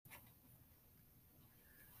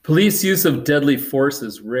Police use of deadly force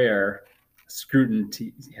is rare.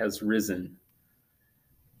 Scrutiny has risen.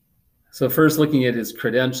 So first, looking at his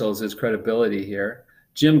credentials, his credibility here.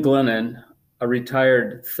 Jim Glennon, a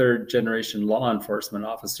retired third-generation law enforcement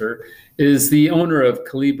officer, is the owner of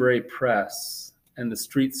Calibre Press and the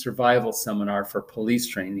Street Survival Seminar for Police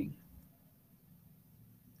Training.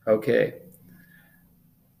 Okay.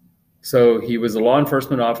 So he was a law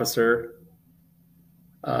enforcement officer.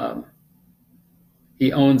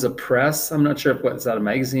 He owns a press. I'm not sure if what's that, a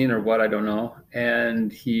magazine or what, I don't know.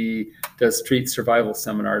 And he does street survival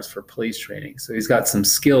seminars for police training. So he's got some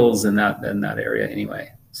skills in that area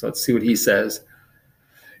anyway. So let's see what he says.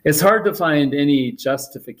 It's hard to find any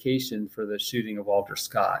justification for the shooting of Walter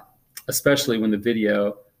Scott, especially when the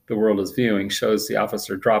video the world is viewing shows the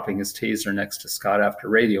officer dropping his taser next to Scott after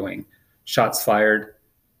radioing. Shots fired,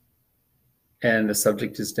 and the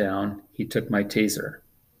subject is down. He took my taser.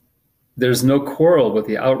 There's no quarrel with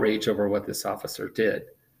the outrage over what this officer did,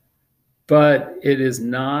 but it is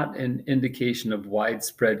not an indication of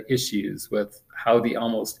widespread issues with how the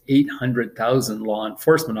almost 800,000 law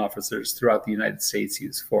enforcement officers throughout the United States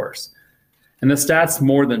use force. And the stats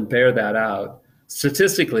more than bear that out.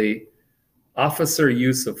 Statistically, officer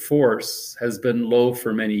use of force has been low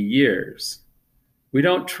for many years. We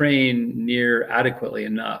don't train near adequately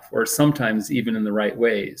enough, or sometimes even in the right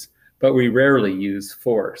ways, but we rarely use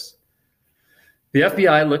force. The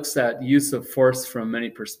FBI looks at use of force from many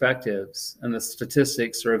perspectives, and the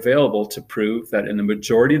statistics are available to prove that in the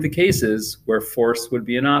majority of the cases where force would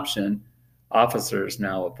be an option, officers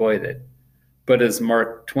now avoid it. But as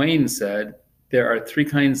Mark Twain said, there are three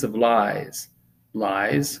kinds of lies: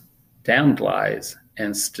 lies, damned lies,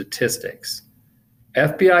 and statistics.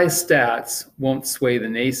 FBI stats won't sway the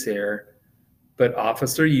naysayer, but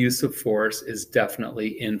officer use of force is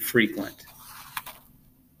definitely infrequent.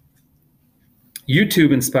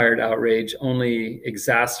 YouTube-inspired outrage only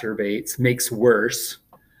exacerbates, makes worse,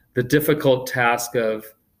 the difficult task of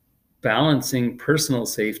balancing personal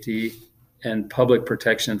safety and public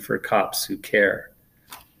protection for cops who care.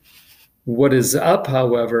 What is up,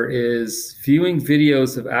 however, is viewing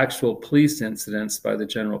videos of actual police incidents by the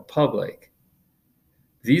general public.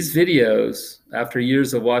 These videos, after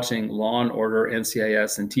years of watching Law & Order,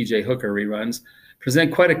 NCIS, and TJ Hooker reruns,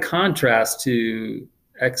 present quite a contrast to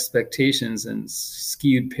expectations and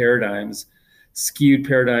skewed paradigms. Skewed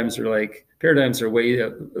paradigms are like, paradigms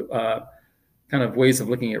are kind of ways of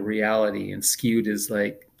looking at reality, and skewed is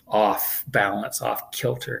like off balance, off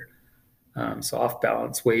kilter. So off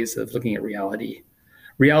balance ways of looking at reality.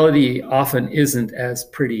 Reality often isn't as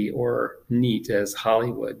pretty or neat as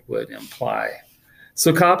Hollywood would imply.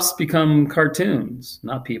 So cops become cartoons,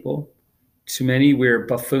 not people. Too many we're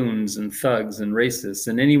buffoons and thugs and racists,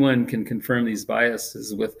 and anyone can confirm these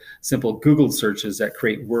biases with simple Google searches that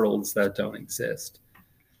create worlds that don't exist.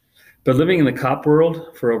 But living in the cop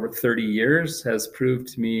world for over 30 years has proved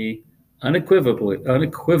to me unequivocally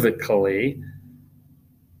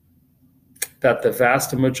that the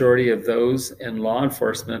vast majority of those in law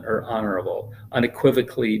enforcement are honorable.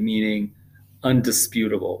 Unequivocally meaning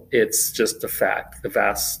undisputable. It's just a fact. The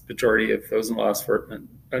vast majority of those in law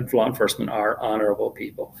enforcement are honorable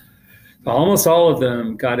people. Almost all of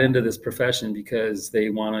them got into this profession because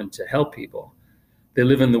they wanted to help people. They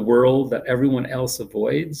live in the world that everyone else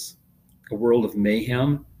avoids, a world of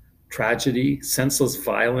mayhem, tragedy, senseless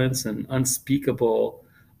violence, and unspeakable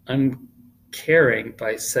uncaring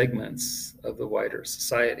by segments of the wider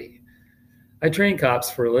society. I train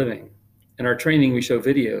cops for a living. In our training, we show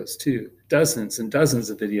videos too, dozens and dozens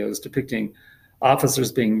of videos depicting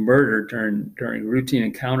officers being murdered during routine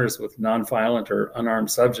encounters with nonviolent or unarmed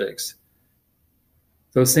subjects.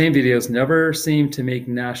 Those same videos never seem to make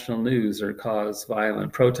national news or cause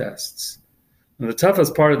violent protests. And the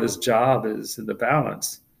toughest part of this job is the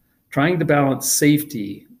balance. Trying to balance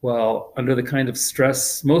safety while under the kind of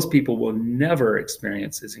stress most people will never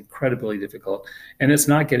experience is incredibly difficult, and it's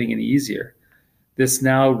not getting any easier. This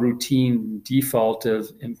now routine default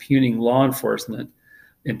of impugning law enforcement,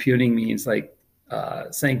 impugning means like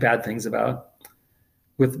saying bad things about,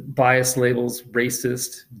 with bias labels,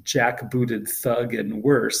 racist, jackbooted thug, and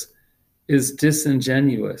worse, is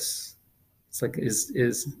disingenuous. It's like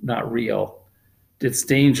is not real. It's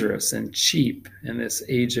dangerous and cheap in this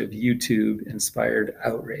age of YouTube-inspired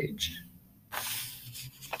outrage.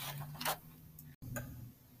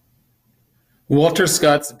 Walter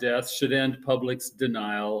Scott's death should end public's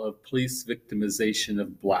denial of police victimization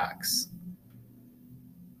of blacks.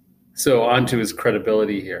 So on to his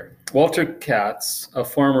credibility here. Walter Katz, a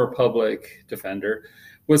former public defender,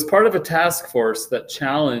 was part of a task force that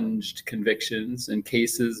challenged convictions in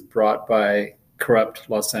cases brought by corrupt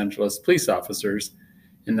Los Angeles police officers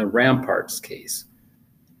in the Ramparts case.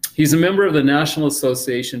 He's a member of the National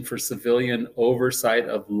Association for Civilian Oversight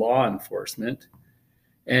of Law Enforcement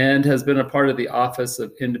and has been a part of the Office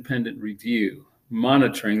of Independent Review,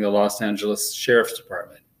 monitoring the Los Angeles Sheriff's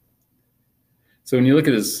Department. So when you look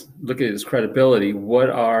at his credibility, what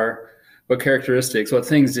characteristics, what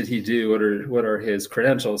things did he do? What are his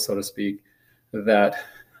credentials, so to speak, that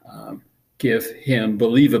give him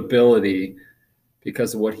believability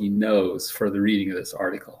because of what he knows for the reading of this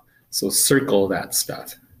article? So circle that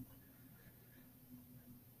stuff.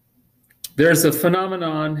 There's a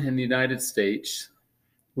phenomenon in the United States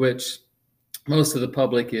which most of the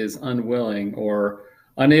public is unwilling or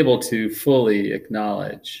unable to fully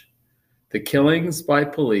acknowledge. The killings by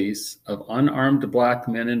police of unarmed Black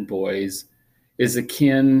men and boys is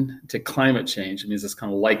akin to climate change. It means it's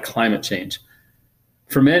kind of like climate change.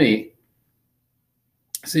 For many,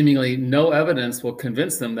 seemingly no evidence will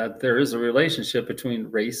convince them that there is a relationship between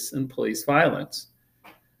race and police violence.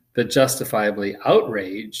 The justifiably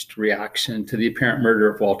outraged reaction to the apparent murder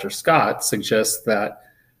of Walter Scott suggests that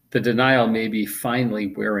the denial may be finally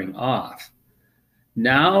wearing off.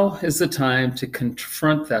 Now is the time to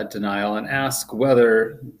confront that denial and ask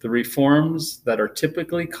whether the reforms that are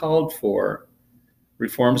typically called for,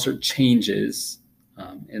 reforms or changes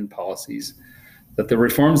in policies, that the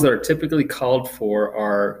reforms that are typically called for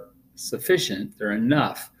are sufficient, they're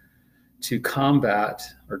enough to combat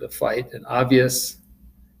or to fight an obvious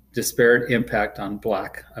disparate impact on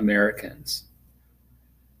Black Americans.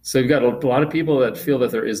 So you've got a lot of people that feel that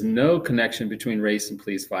there is no connection between race and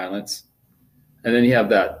police violence. And then you have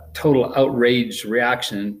that total outrage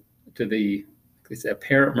reaction to the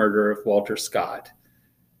apparent murder of Walter Scott.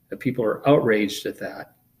 That people are outraged at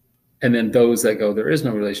that. And then those that go, there is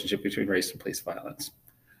no relationship between race and police violence.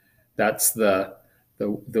 That's the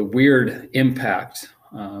weird impact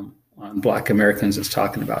on Black Americans it's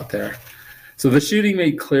talking about there. So the shooting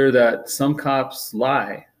made clear that some cops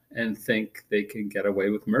lie and think they can get away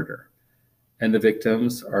with murder. And the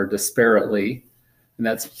victims are disparately, and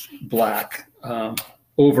that's Black,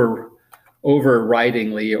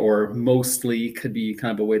 overridingly or mostly could be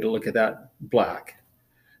kind of a way to look at that, Black.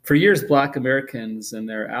 For years, Black Americans and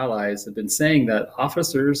their allies have been saying that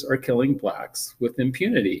officers are killing Blacks with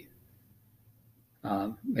impunity.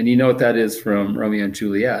 And you know what that is from Romeo and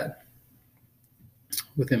Juliet.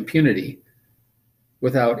 With impunity.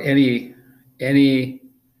 Without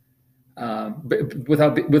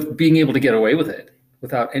with being able to get away with it,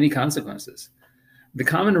 without any consequences. The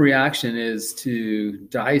common reaction is to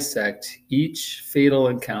dissect each fatal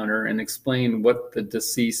encounter and explain what the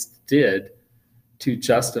deceased did to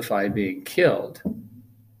justify being killed.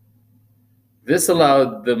 This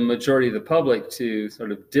allowed the majority of the public to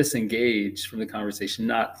sort of disengage from the conversation,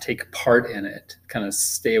 not take part in it, kind of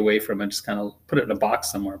stay away from it, just kind of put it in a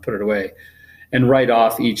box somewhere, put it away, and write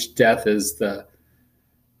off each death as the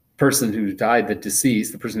person who died, the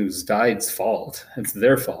deceased, the person who's died's fault. It's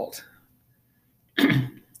their fault.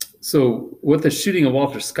 So what the shooting of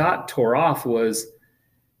Walter Scott tore off was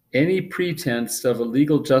any pretense of a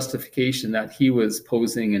legal justification that he was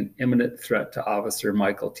posing an imminent threat to Officer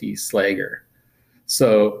Michael T. Slager.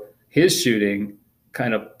 So his shooting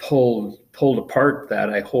kind of pulled apart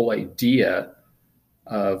that whole idea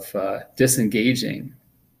of disengaging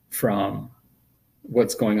from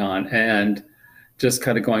what's going on and just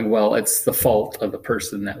kind of going, well, it's the fault of the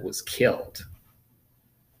person that was killed.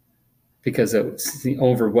 Because it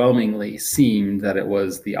overwhelmingly seemed that it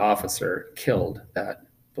was the officer killed that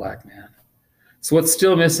Black man. So what's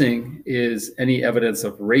still missing is any evidence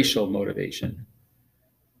of racial motivation.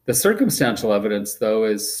 The circumstantial evidence, though,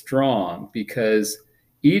 is strong because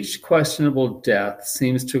each questionable death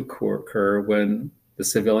seems to occur when the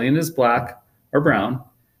civilian is Black or brown,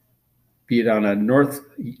 be it on a North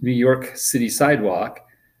New York City sidewalk,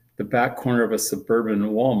 the back corner of a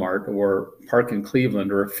suburban Walmart, or park in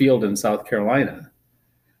Cleveland, or a field in South Carolina.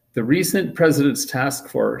 The recent President's Task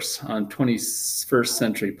Force on 21st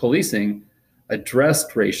Century Policing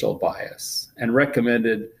addressed racial bias and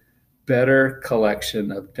recommended better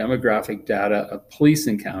collection of demographic data of police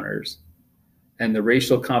encounters and the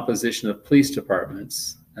racial composition of police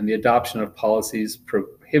departments and the adoption of policies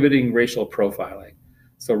prohibiting racial profiling.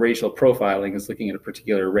 So racial profiling is looking at a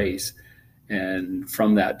particular race and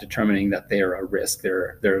from that determining that they are a risk.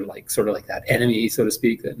 They're like sort of like that enemy, so to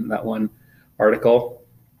speak, in that one article.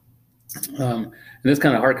 And this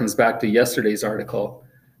kind of harkens back to yesterday's article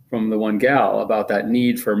from the one gal about that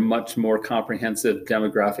need for much more comprehensive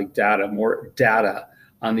demographic data, more data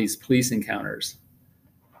on these police encounters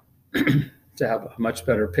to have a much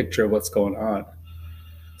better picture of what's going on.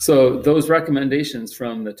 So those recommendations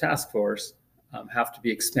from the task force have to be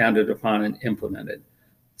expanded upon and implemented.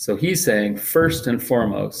 So he's saying, first and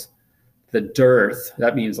foremost, the dearth,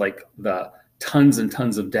 that means like the tons and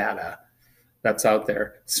tons of data that's out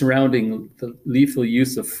there surrounding the lethal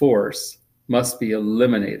use of force must be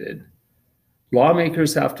eliminated.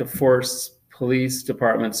 Lawmakers have to force police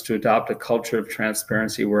departments to adopt a culture of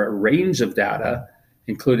transparency where a range of data,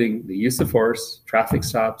 including the use of force, traffic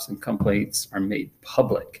stops, and complaints, are made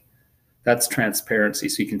public. That's transparency,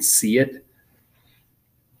 so you can see it.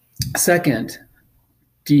 Second,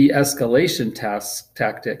 de-escalation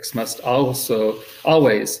tactics must also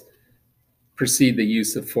always precede the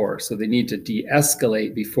use of force. So they need to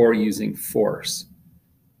de-escalate before using force.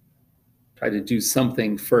 Try to do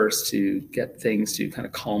something first to get things to kind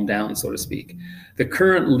of calm down, so to speak. The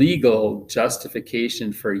current legal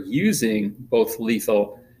justification for using both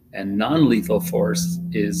lethal and non-lethal force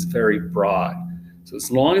is very broad. So as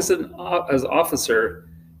long as an officer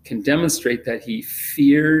can demonstrate that he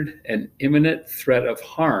feared an imminent threat of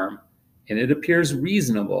harm and it appears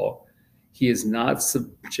reasonable, he is not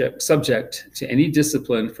subject to any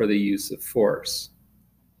discipline for the use of force.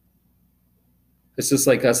 It's just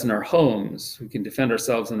like us in our homes. We can defend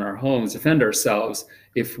ourselves in our homes, defend ourselves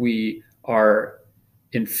if we are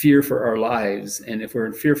in fear for our lives. And if we're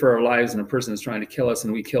in fear for our lives and a person is trying to kill us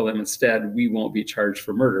and we kill them instead, we won't be charged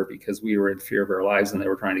for murder because we were in fear of our lives and they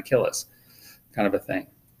were trying to kill us, kind of a thing.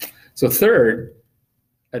 So third,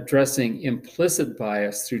 addressing implicit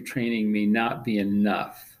bias through training may not be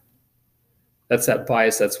enough. That's that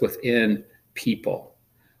bias that's within people.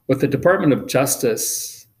 What the Department of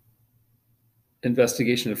Justice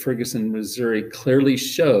investigation of Ferguson, Missouri clearly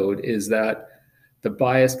showed is that the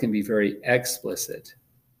bias can be very explicit.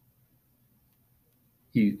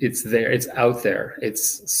 It's there, it's out there,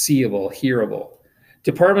 it's seeable, hearable.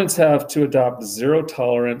 Departments have to adopt zero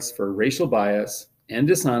tolerance for racial bias and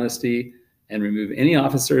dishonesty and remove any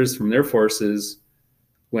officers from their forces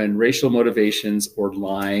when racial motivations or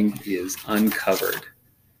lying is uncovered.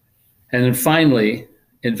 And then finally,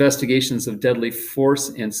 investigations of deadly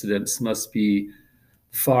force incidents must be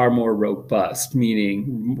far more robust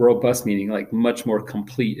meaning like much more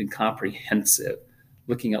complete and comprehensive,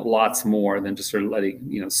 looking at lots more than just sort of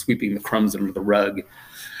letting, sweeping the crumbs under the rug.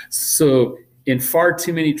 So in far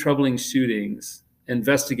too many troubling shootings,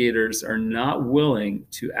 investigators are not willing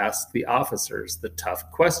to ask the officers the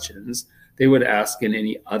tough questions they would ask in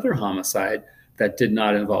any other homicide that did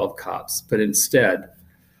not involve cops, but instead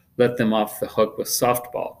let them off the hook with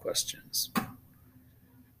softball questions.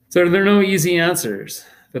 So there are no easy answers,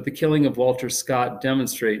 but the killing of Walter Scott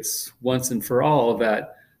demonstrates once and for all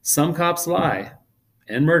that some cops lie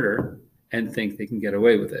and murder and think they can get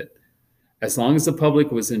away with it. As long as the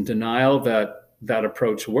public was in denial that that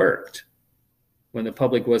approach worked, when the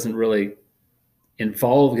public wasn't really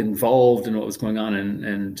involved in what was going on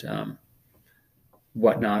and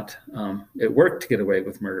whatnot, it worked to get away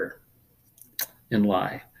with murder and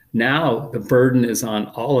lie. Now the burden is on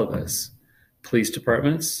all of us, police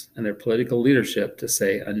departments and their political leadership, to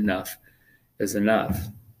say enough is enough.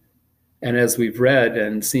 And as we've read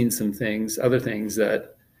and seen some things, other things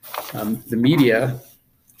that the media,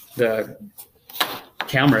 the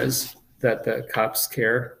cameras that the cops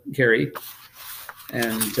carry,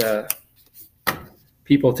 and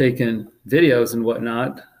people taking videos and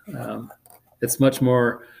whatnot, it's much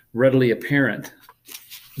more readily apparent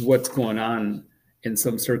what's going on in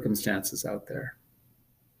some circumstances out there.